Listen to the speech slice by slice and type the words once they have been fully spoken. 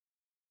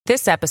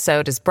This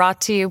episode is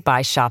brought to you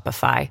by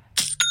Shopify.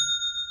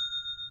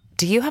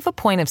 Do you have a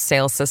point of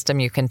sale system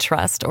you can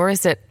trust, or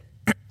is it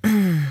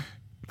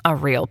a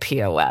real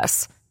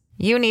POS?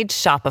 You need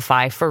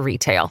Shopify for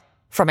retail.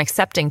 From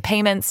accepting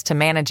payments to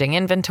managing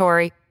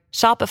inventory,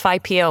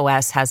 Shopify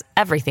POS has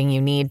everything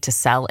you need to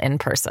sell in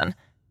person.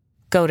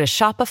 Go to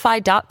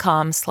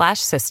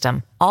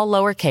shopify.com/system, all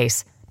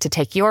lowercase, to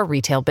take your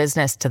retail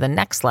business to the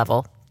next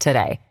level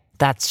today.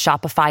 That's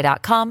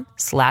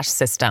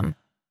shopify.com/system.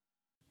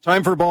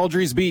 Time for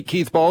Baldrey's Beat.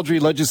 Keith Baldrey,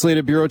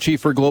 Legislative Bureau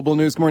Chief for Global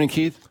News. Good morning,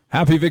 Keith.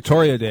 Happy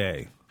Victoria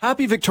Day.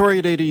 Happy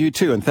Victoria Day to you,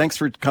 too, and thanks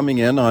for coming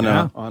in on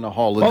a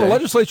holiday. Well, the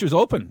legislature's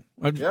open,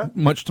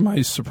 much to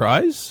my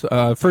surprise.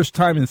 First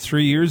time in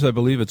 3 years, I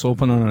believe, it's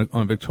open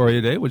on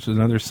Victoria Day, which is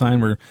another sign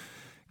we're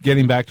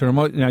getting back to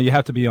remote. Now, you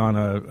have to be on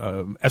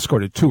a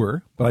escorted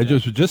tour, but I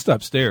was just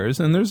upstairs,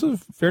 and there's a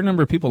fair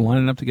number of people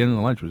lining up to get in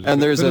the lunch, which is good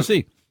to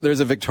see. There's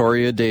a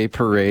Victoria Day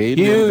parade.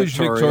 Huge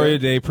Victoria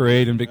Day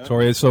parade in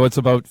Victoria. So it's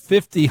about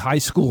 50 high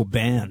school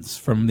bands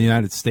from the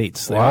United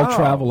States. They all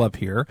travel up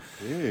here.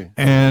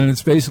 And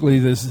it's basically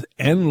this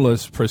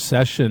endless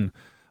procession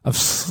of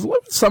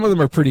some of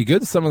them are pretty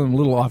good. Some of them a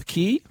little off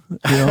key.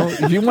 You know,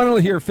 if you want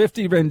to hear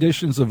 50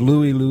 renditions of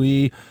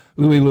Louie,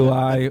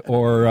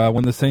 or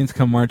When the Saints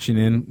Come Marching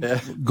In,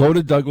 go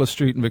to Douglas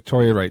Street in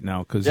Victoria right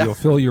now, because you'll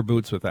fill your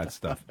boots with that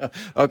stuff.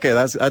 Okay,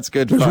 that's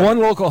good. There's one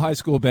local high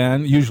school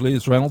band, usually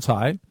it's Reynolds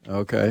High,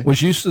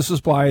 which used to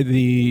supply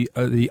the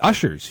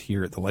ushers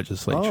here at the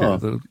legislature,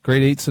 the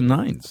grade 8s and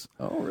 9s.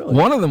 Oh, really?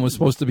 One of them was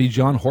supposed to be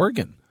John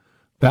Horgan.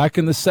 Back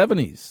in the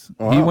 70s,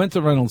 he went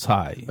to Reynolds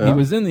High. He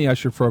was in the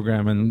usher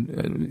program,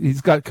 and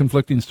he's got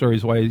conflicting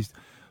stories why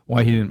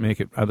he didn't make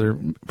it.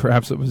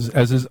 Perhaps it was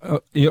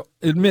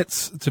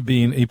admits to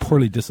being a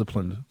poorly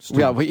disciplined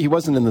student. Yeah, he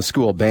wasn't in the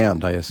school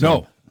band, I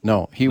assume.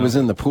 No, he was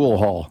in the pool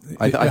hall.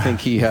 I think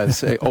he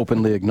has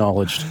openly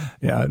acknowledged.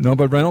 Yeah, no,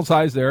 but Reynolds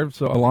High's there,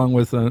 so along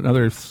with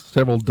another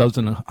several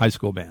dozen high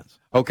school bands.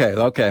 Okay.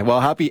 Well,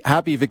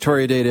 happy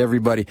Victoria Day to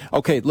everybody.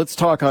 Okay, let's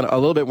talk on a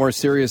little bit more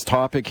serious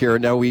topic here.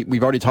 Now,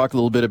 we've already talked a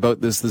little bit about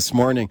this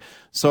morning.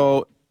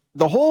 So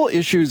the whole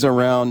issues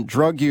around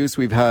drug use,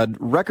 we've had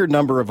record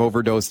number of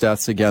overdose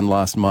deaths again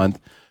last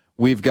month.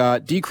 We've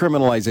got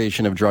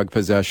decriminalization of drug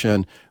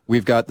possession.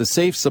 We've got the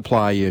safe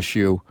supply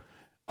issue.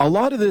 A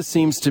lot of this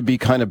seems to be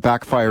kind of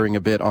backfiring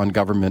a bit on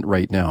government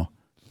right now,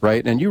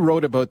 right? And you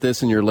wrote about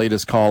this in your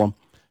latest column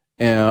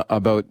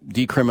about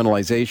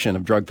decriminalization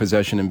of drug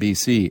possession in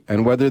BC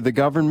and whether the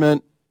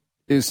government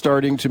is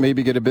starting to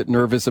maybe get a bit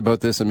nervous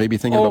about this and maybe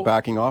thinking about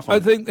backing off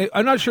on it.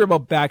 I'm not sure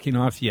about backing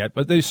off yet,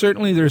 but there's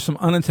some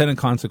unintended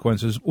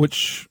consequences,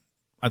 which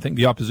I think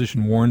the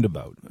opposition warned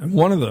about. And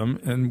one of them,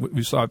 and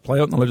we saw it play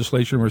out in the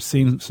legislature, and we're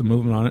seeing some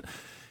movement on it,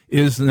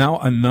 is now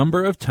a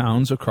number of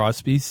towns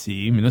across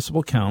BC,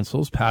 municipal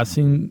councils,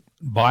 passing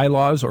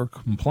bylaws or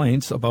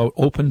complaints about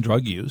open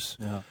drug use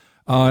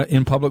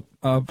in public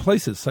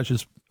places, such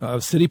as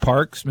city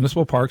parks,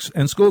 municipal parks,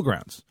 and school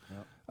grounds.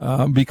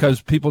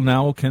 Because people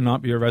now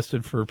cannot be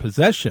arrested for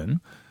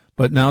possession,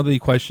 but now the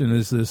question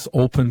is this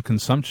open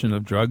consumption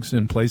of drugs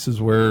in places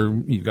where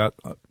you've got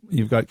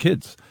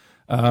kids.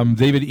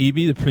 David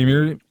Eby, the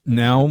premier,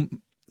 now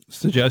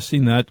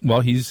suggesting that,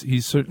 well, he's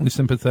certainly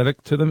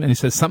sympathetic to them, and he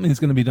says something's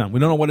going to be done. We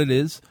don't know what it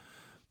is,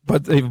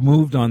 but they've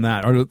moved on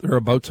that, or they're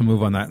about to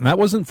move on that. And that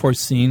wasn't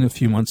foreseen a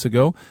few months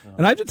ago.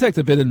 And I detect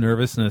a bit of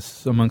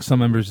nervousness among some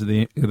members of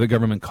the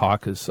government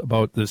caucus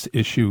about this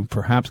issue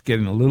perhaps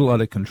getting a little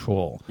out of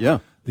control. Yeah.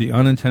 The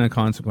unintended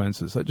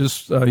consequences. I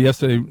just,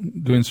 yesterday,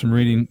 doing some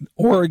reading,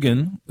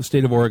 Oregon, the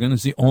state of Oregon,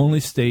 is the only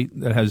state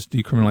that has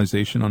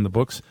decriminalization on the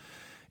books.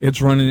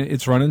 It's run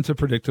into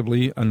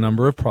predictably a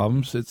number of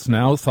problems. It's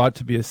now thought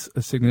to be a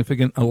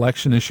significant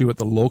election issue at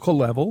the local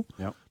level,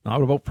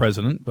 not about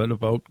president, but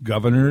about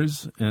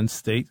governors and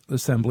state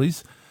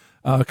assemblies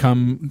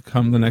come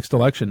the next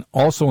election.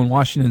 Also in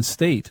Washington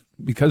State,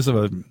 because of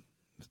a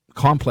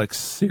complex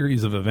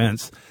series of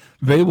events,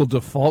 they will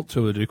default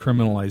to a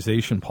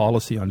decriminalization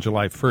policy on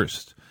July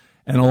 1st.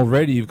 And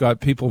already you've got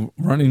people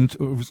running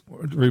to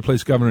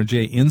replace Governor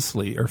Jay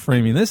Inslee are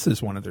framing this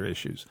as one of their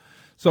issues.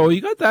 So you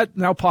got that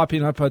now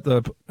popping up at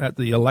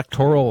the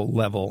electoral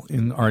level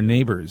in our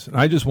neighbors. And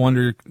I just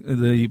wonder,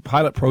 the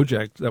pilot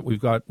project that we've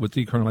got with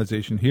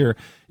decriminalization here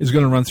is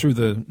going to run through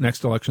the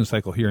next election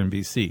cycle here in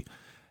BC.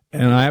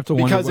 And I have to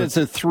wonder, because it's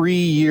a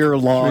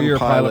 3-year-long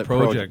pilot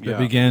project that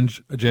began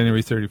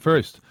January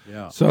 31st.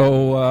 Yeah.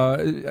 So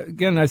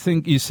again, I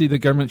think you see the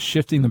government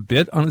shifting a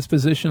bit on its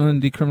position on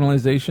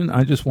decriminalization.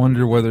 I just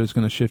wonder whether it's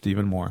going to shift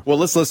even more. Well,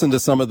 let's listen to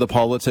some of the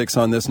politics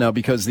on this now,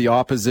 because the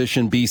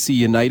opposition BC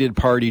United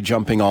Party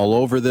jumping all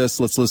over this.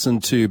 Let's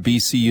listen to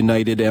BC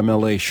United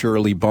MLA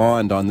Shirley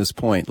Bond on this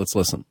point. Let's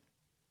listen.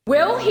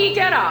 Will he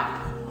get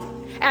up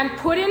and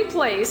put in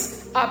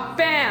place a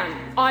ban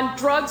on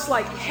drugs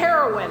like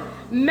heroin,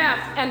 meth,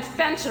 and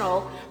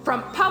fentanyl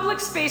from public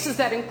spaces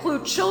that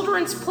include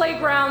children's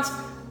playgrounds,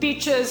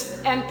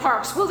 beaches, and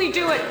parks? Will he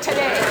do it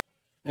today?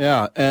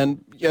 Yeah,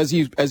 and as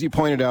you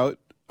pointed out,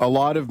 a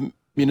lot of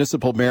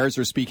municipal mayors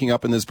are speaking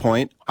up in this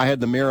point. I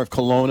had the mayor of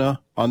Kelowna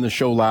on the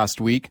show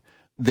last week.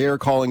 They're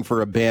calling for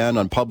a ban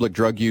on public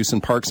drug use in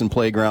parks and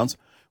playgrounds,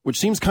 which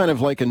seems kind of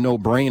like a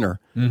no-brainer.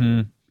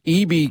 Mm-hmm.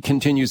 EB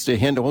continues to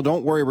hint, well,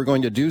 don't worry, we're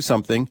going to do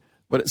something.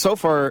 But so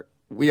far,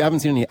 we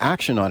haven't seen any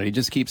action on it. He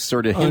just keeps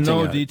sort of hinting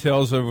no at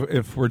details of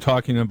if we're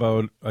talking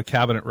about a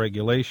cabinet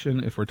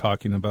regulation, if we're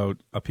talking about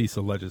a piece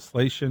of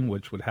legislation,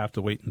 which would have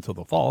to wait until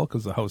the fall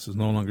because the House is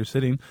no longer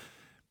sitting.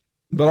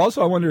 But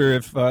also, I wonder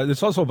if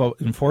it's also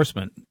about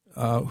enforcement.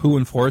 Who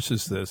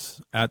enforces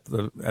this at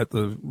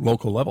the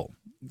local level?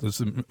 Does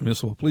the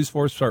municipal police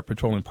force start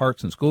patrolling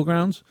parks and school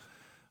grounds?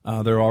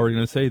 They're already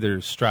going to say they're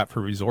strapped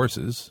for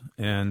resources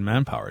and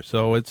manpower.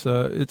 So it's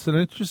an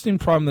interesting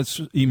problem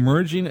that's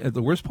emerging at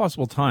the worst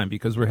possible time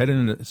because we're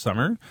heading into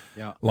summer,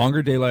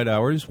 longer daylight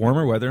hours,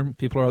 warmer weather,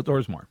 people are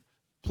outdoors more.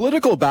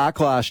 Political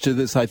backlash to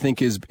this, I think,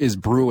 is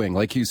brewing,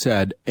 like you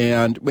said.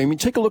 And when we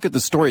take a look at the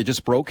story, it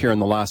just broke here in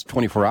the last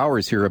 24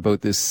 hours here about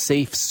this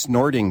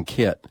Safe-snorting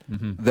kit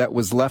that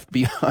was left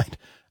behind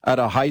at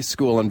a high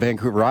school in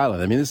Vancouver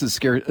Island. I mean, this is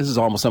scary. This is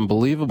almost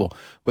unbelievable.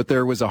 But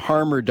there was a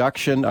harm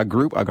reduction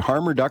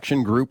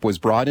group was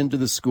brought into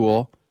the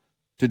school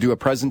to do a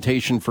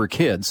presentation for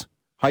kids,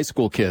 high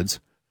school kids,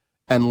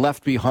 and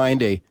left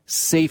behind a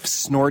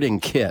safe-snorting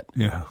kit.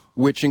 Yeah.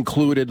 Which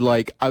included,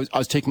 like, I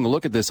was taking a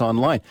look at this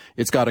online.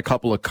 It's got a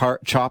couple of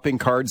chopping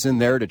cards in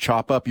there to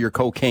chop up your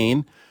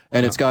cocaine,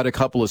 and it's got a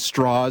couple of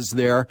straws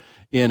there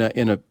in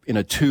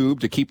a tube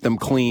to keep them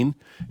clean.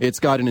 It's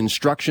got an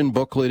instruction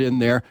booklet in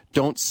there.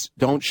 Don't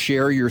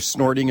share your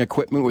snorting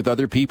equipment with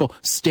other people.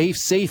 Stay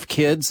safe,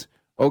 kids.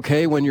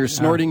 Okay, when you're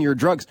snorting your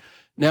drugs.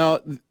 Now,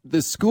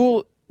 the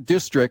school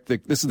district,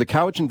 this is the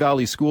Cowichan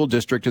Valley School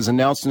District, has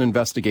announced an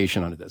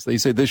investigation on this. They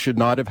say this should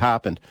not have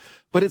happened,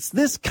 but it's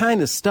this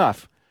kind of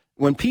stuff.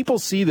 When people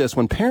see this,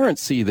 when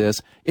parents see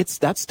this,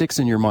 that sticks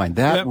in your mind.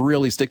 That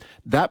really sticks.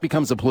 That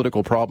becomes a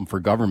political problem for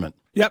government.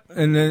 Yep,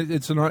 and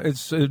it's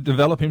a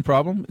developing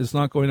problem. It's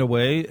not going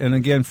away. And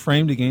again,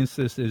 framed against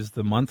this is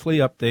the monthly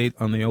update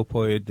on the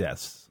opioid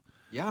deaths.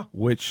 Yeah,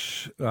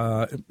 which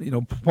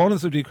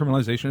proponents of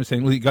decriminalization are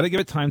saying, well, you got to give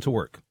it time to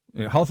work.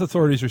 Health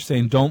authorities are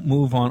saying don't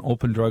move on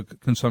open drug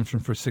consumption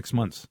for 6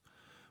 months.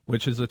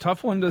 Which is a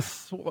tough one to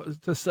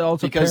sell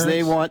to because parents.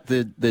 They want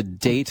the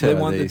data. They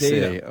want the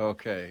data. Say.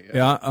 Okay.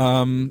 Yeah.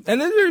 And then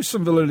there's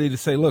some validity to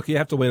say, look, you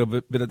have to wait a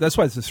bit. That's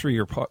why it's a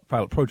 3-year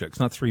pilot project. It's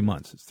not 3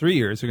 months. It's 3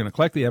 years. They're going to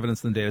collect the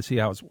evidence and the data, see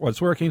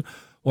what's working,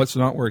 what's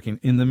not working.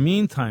 In the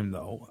meantime,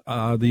 though,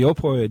 the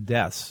opioid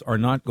deaths are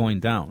not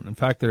going down. In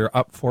fact, they're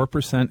up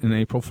 4% in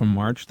April from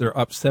March. They're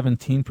up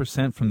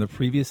 17% from the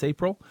previous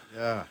April.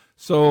 Yeah.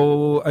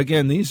 So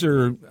again, these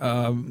are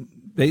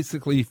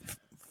basically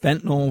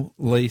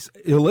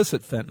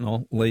illicit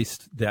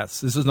fentanyl-laced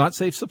deaths. This is not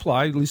safe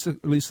supply. At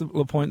least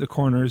LaPointe, the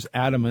coroner, is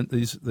adamant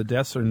the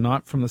deaths are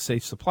not from the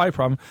safe supply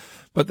problem.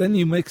 But then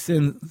you mix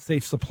in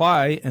safe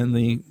supply and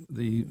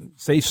the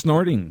safe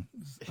snorting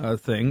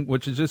thing,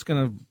 which is just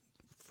going to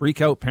freak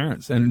out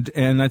parents and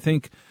I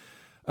think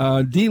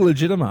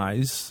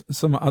delegitimize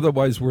some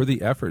otherwise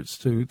worthy efforts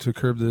to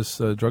curb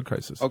this drug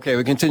crisis. Okay,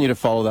 we continue to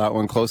follow that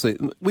one closely.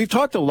 We've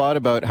talked a lot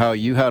about how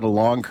you had a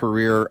long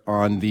career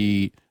on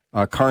the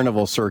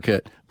carnival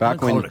circuit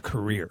back when. Call it a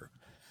career.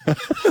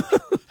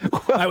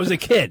 I was a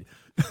kid.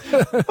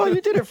 Well, you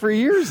did it for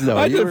years, though.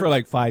 I did it for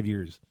like 5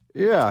 years.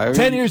 Yeah,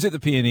 10 years at the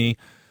P&E.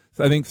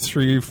 I think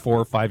 3,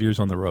 4, 5 years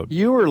on the road.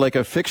 You were like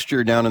a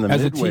fixture down in the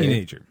as Midway. A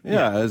teenager.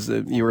 Yeah,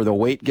 you were the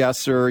weight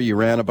guesser. You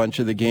ran a bunch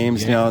of the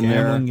games down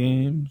there.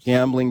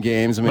 Gambling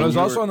games. I mean, but I was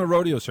also on the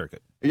rodeo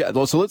circuit. Yeah,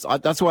 so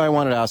that's why I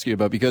wanted to ask you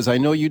about, because I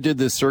know you did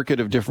this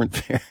circuit of different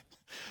fairs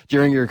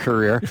during your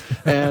career,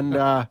 and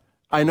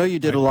I know you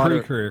did a lot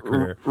of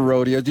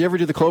rodeo. Did you ever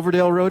do the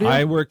Cloverdale Rodeo?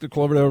 I worked at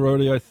Cloverdale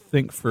Rodeo, I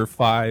think, for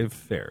 5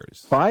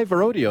 fairs. 5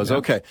 rodeos, yeah.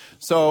 Okay.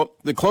 So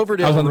the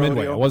Cloverdale Rodeo. I was on the Rodeo,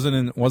 Midway.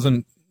 I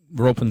wasn't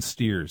roping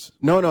steers.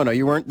 No.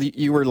 You weren't.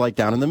 You were like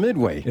down in the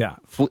Midway. Yeah.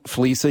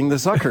 Fleecing the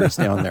suckers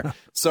down there.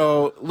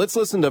 So let's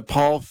listen to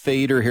Paul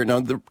Fader here. Now,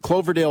 the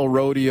Cloverdale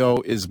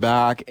Rodeo is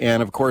back,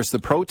 and of course, the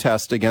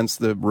protest against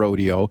the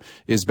rodeo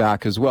is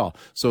back as well.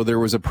 So there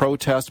was a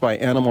protest by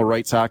animal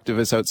rights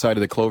activists outside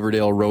of the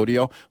Cloverdale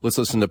Rodeo. Let's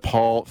listen to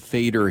Paul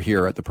Fader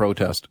here at the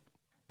protest.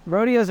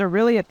 Rodeos are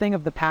really a thing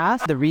of the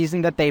past. The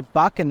reason that they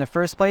buck in the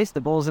first place,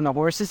 the bulls and the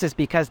horses, is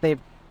because they've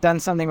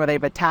done something where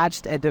they've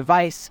attached a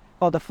device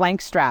called a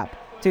flank strap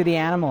to the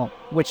animal,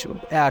 which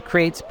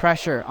creates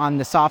pressure on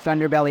the soft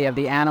underbelly of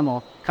the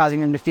animal,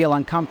 causing them to feel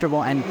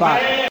uncomfortable and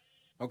buck.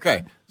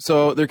 Okay,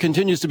 so there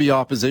continues to be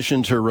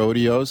opposition to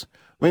rodeos.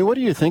 I mean, what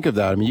do you think of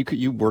that? I mean,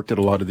 you worked at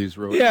a lot of these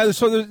rodeos. Yeah,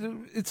 so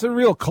it's a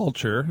real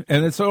culture,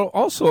 and it's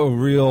also a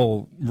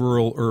real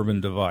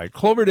rural-urban divide.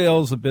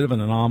 Cloverdale's a bit of an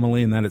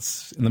anomaly in that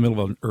it's in the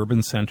middle of an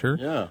urban center.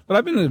 Yeah. But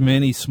I've been to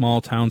many small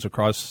towns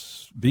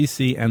across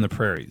BC and the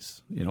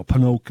prairies.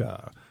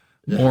 Ponoka,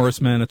 Morris,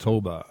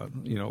 Manitoba,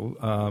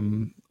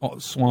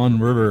 Swan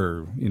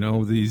River,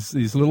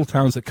 these little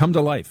towns that come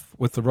to life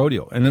with the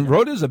rodeo. And then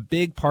rodeo is a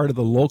big part of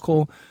the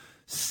local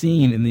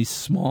scene in these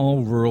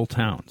small rural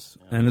towns.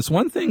 And it's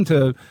one thing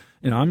to,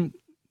 I'm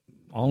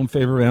all in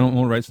favor of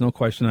animal rights, no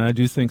question. And I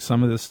do think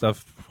some of this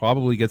stuff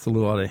probably gets a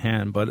little out of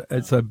hand, but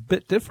it's a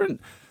bit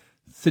different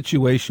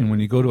situation when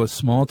you go to a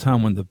small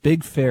town when the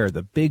big fair,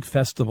 the big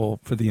festival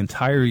for the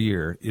entire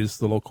year is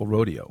the local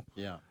rodeo.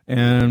 Yeah.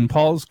 And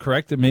Paul's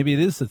correct that maybe it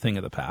is a thing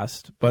of the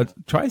past, but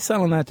try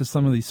selling that to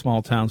some of these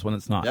small towns when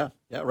it's not.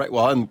 Yeah, right.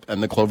 Well,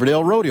 and the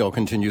Cloverdale Rodeo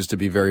continues to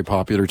be very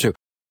popular too.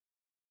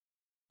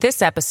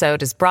 This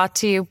episode is brought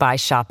to you by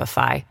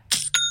Shopify.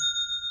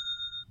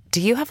 Do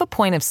you have a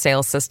point of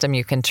sale system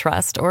you can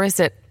trust, or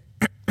is it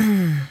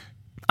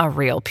a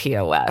real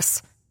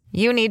POS?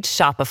 You need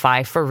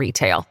Shopify for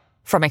retail.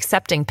 From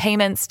accepting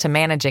payments to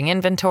managing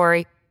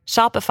inventory,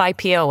 Shopify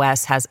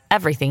POS has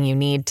everything you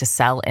need to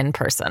sell in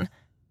person.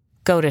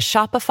 Go to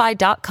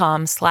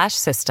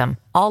shopify.com/system,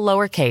 all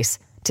lowercase,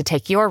 to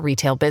take your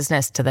retail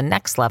business to the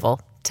next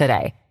level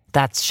today.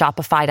 That's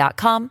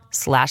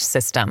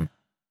shopify.com/system.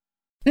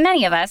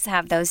 Many of us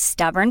have those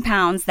stubborn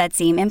pounds that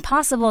seem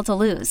impossible to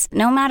lose,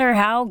 no matter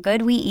how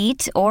good we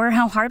eat or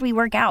how hard we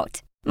work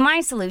out. My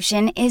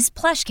solution is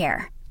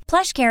PlushCare.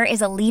 PlushCare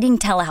is a leading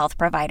telehealth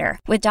provider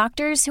with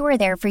doctors who are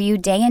there for you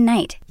day and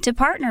night to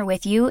partner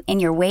with you in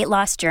your weight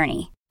loss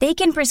journey. They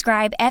can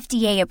prescribe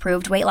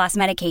FDA-approved weight loss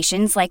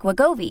medications like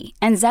Wegovy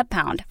and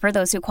Zepbound for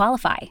those who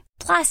qualify.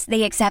 Plus,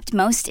 they accept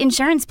most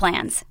insurance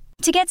plans.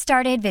 To get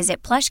started,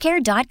 visit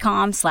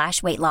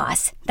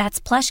plushcare.com/weightloss.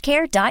 That's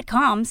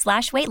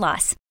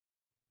plushcare.com/weightloss.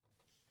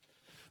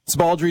 It's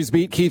Baldrey's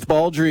Beat. Keith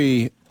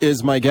Baldrey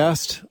is my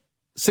guest.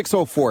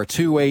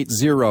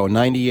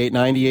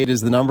 604-280-9898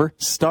 is the number.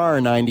 Star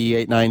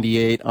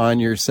 9898 on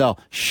your cell.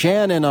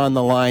 Shannon on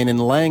the line in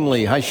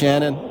Langley. Hi,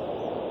 Shannon.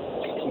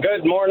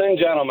 Good morning,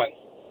 gentlemen.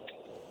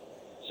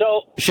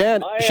 So,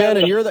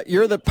 Shannon,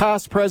 you're the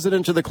past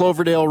president of the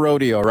Cloverdale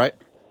Rodeo, right?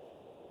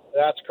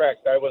 That's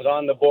correct. I was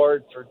on the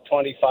board for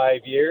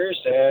 25 years,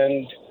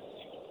 and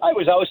I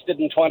was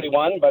ousted in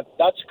 21, but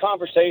that's a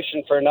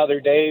conversation for another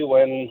day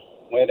when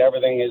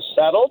everything is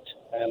settled,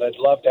 and I'd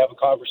love to have a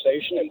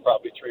conversation in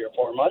probably 3 or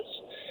 4 months.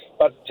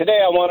 But today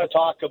I want to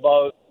talk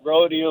about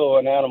rodeo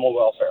and animal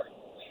welfare.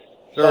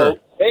 Sure. So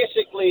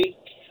basically,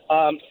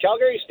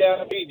 Calgary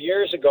Stampede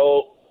years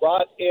ago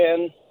brought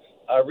in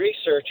a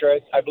researcher,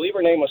 I believe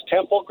her name was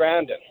Temple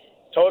Grandin,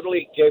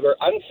 totally gave her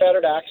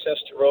unfettered access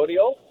to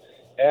rodeo,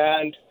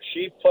 and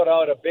she put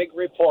out a big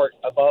report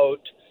about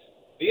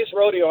these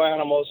rodeo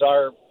animals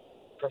are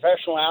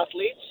professional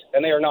athletes,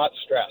 and they are not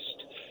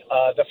stressed.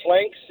 The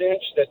flank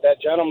cinch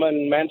that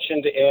gentleman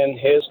mentioned in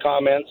his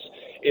comments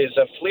is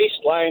a fleece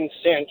line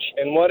cinch,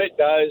 and what it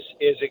does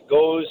is it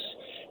goes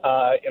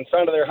in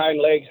front of their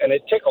hind legs, and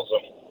it tickles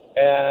them.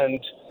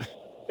 And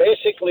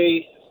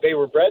basically, they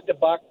were bred to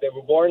buck, they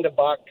were born to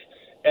buck,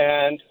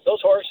 and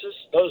those horses,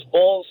 those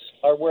bulls,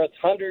 are worth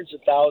hundreds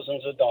of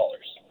thousands of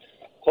dollars.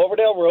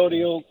 Cloverdale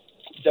Rodeo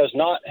does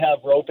not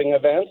have roping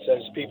events,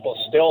 as people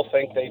still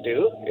think they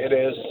do. It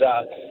is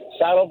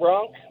saddle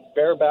bronc,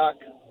 bareback,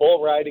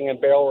 bull riding, and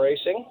barrel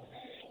racing.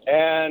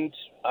 And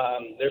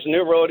there's a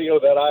new rodeo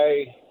that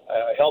I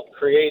helped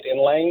create in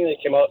Langley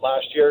that came out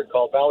last year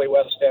called Valley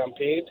West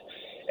Stampede.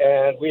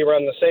 And we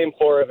run the same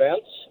 4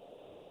 events.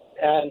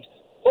 And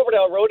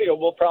Cloverdale Rodeo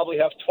will probably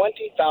have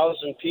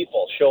 20,000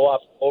 people show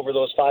up over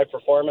those 5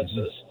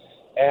 performances.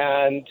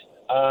 And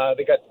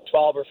they got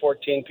 12 or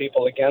 14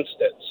 people against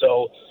it.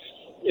 So,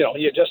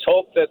 you just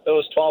hope that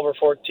those 12 or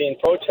 14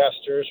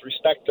 protesters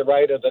respect the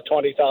right of the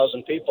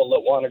 20,000 people that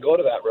want to go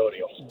to that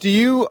rodeo. Do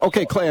you?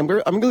 Okay, Clay. I'm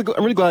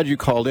really glad you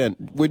called in.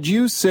 Would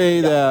you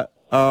say that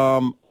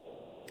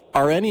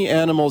are any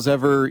animals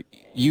ever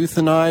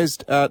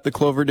euthanized at the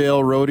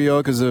Cloverdale Rodeo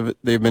because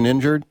they've been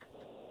injured?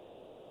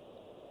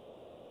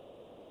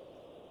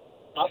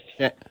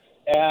 Yeah.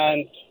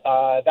 And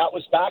that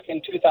was back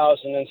in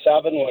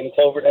 2007 when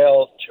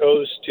Cloverdale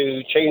chose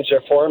to change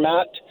their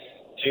format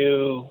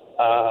to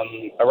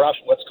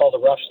what's called a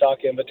rough stock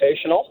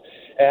invitational,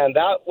 and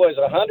that was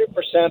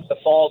 100% the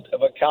fault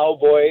of a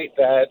cowboy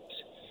that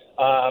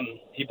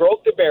he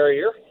broke the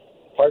barrier,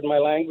 pardon my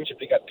language if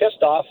he got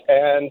pissed off,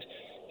 and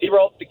he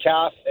roped the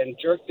calf and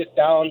jerked it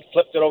down,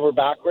 flipped it over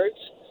backwards.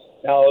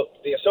 Now,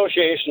 the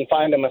association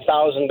fined him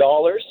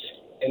 $1,000,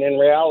 and in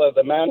reality,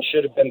 the man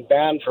should have been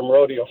banned from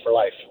rodeo for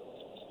life.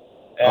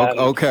 And,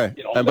 okay.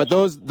 But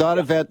that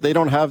event, they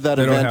don't have that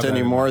event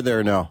anymore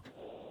there now.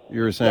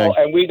 You were saying. No,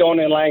 and we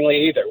don't in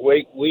Langley either.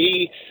 We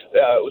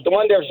the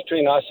one difference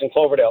between us and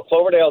Cloverdale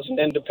is an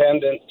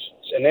independent,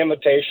 an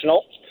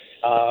invitational.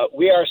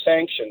 We are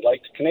sanctioned,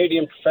 like the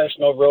Canadian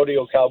Professional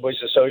Rodeo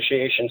Cowboys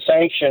Association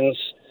sanctions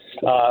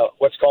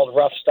what's called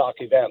rough stock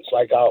events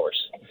like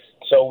ours.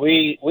 So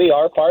we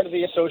are part of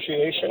the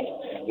association.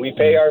 We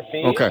pay our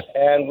fees,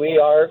 and we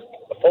are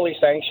a fully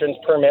sanctioned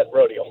permit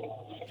rodeo.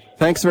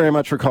 Thanks very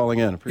much for calling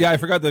in. I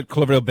forgot that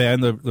Cloverdale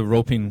banned the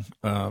roping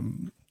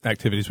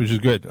activities, which is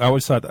good. I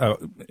always thought,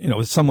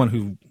 as someone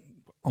who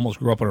almost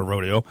grew up on a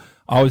rodeo,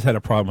 I always had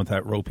a problem with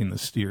that roping the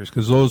steers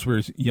because those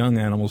were young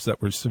animals that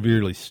were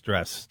severely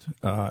stressed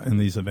in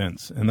these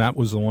events, and that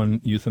was the one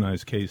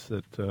euthanized case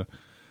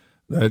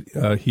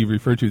that he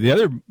referred to.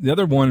 The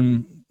other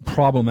one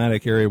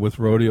problematic area with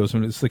rodeos,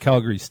 and it's the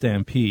Calgary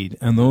Stampede,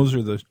 and those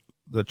are the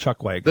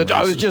chuck wagon races.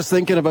 I was just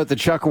thinking about the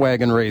chuck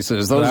wagon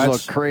races. Those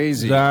look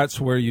crazy.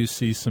 That's where you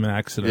see some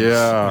accidents,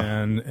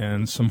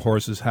 and some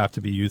horses have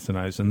to be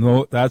euthanized,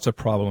 and that's a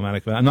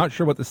problematic. I'm not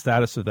sure what the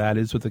status of that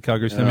is with the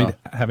Calgary Stampede,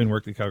 having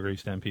worked the Calgary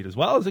Stampede as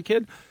well as a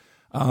kid.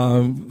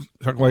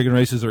 Chuck wagon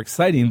races are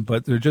exciting,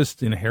 but they're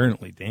just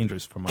inherently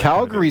dangerous for my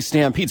Calgary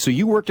Stampede. So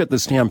you worked at the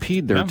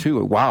Stampede there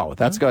too. Wow,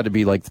 that's got to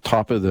be like the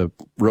top of the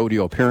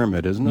rodeo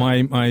pyramid, isn't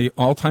it? My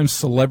all-time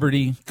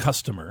celebrity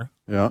customer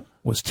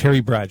was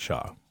Terry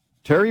Bradshaw.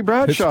 Terry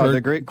Bradshaw,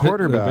 the great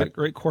quarterback.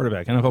 Great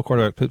quarterback, NFL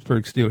quarterback,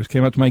 Pittsburgh Steelers,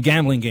 came out to my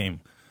gambling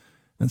game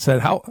and said,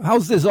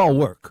 how's this all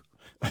work?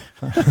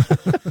 I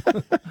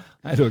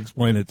had to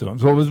explain it to him.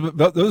 So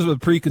those were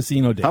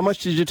pre-casino days. How much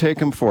did you take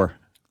him for?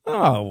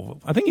 Oh,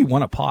 I think he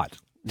won a pot.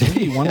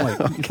 He won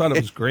he thought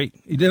it was great.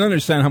 He didn't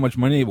understand how much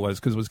money it was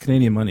because it was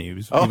Canadian money. He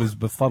was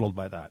befuddled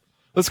by that.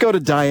 Let's go to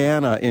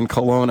Diana in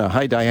Kelowna.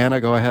 Hi, Diana.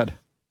 Go ahead.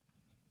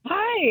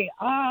 Hi.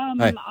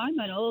 Hi. I'm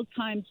an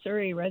old-time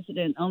Surrey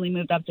resident. Only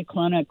moved up to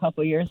Kelowna a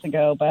couple years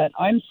ago, but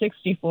I'm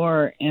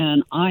 64,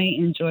 and I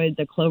enjoyed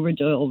the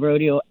Cloverdale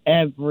Rodeo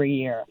every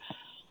year.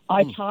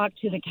 I talked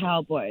to the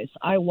cowboys.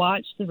 I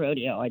watched the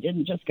rodeo. I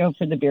didn't just go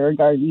for the beer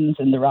gardens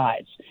and the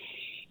rides.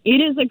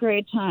 It is a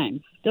great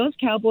time. Those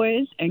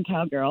cowboys and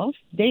cowgirls,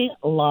 they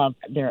love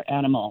their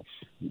animals.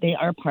 They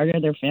are part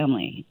of their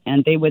family,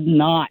 and they would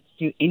not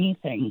do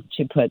anything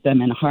to put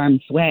them in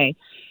harm's way.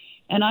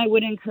 And I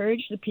would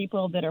encourage the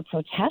people that are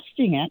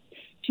protesting it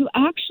to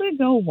actually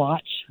go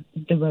watch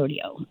the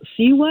rodeo,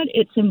 see what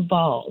it's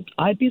involved.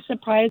 I'd be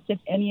surprised if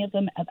any of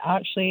them have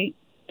actually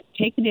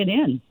taken it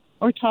in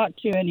or talked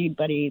to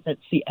anybody that's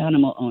the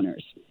animal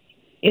owners.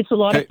 It's a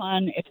lot of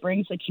fun. It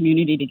brings the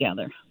community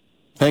together.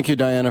 Thank you,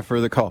 Diana, for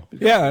the call.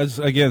 Yeah, as,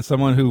 again,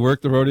 someone who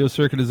worked the rodeo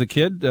circuit as a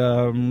kid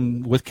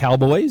with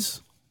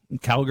cowboys,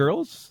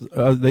 cowgirls,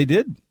 they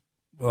did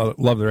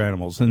love their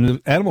animals. And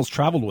the animals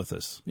traveled with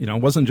us. You know,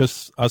 it wasn't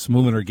just us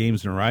moving our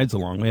games and rides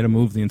along. We had to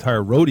move the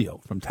entire rodeo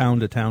from town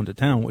to town to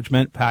town, which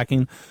meant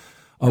packing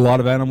a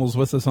lot of animals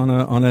with us on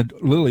a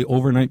literally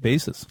overnight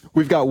basis.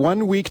 We've got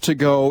 1 week to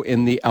go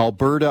in the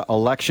Alberta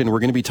election. We're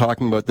going to be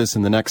talking about this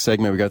in the next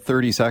segment. We've got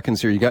 30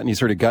 seconds here. You got any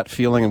sort of gut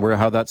feeling and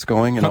how that's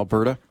going in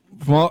Alberta?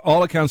 From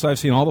all accounts I've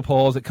seen, all the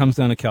polls, it comes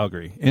down to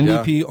Calgary.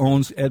 NDP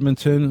owns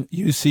Edmonton.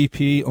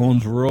 UCP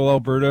owns rural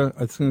Alberta.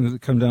 It's going to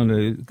come down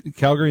to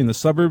Calgary and the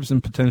suburbs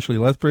and potentially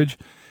Lethbridge.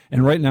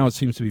 And right now it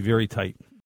seems to be very tight.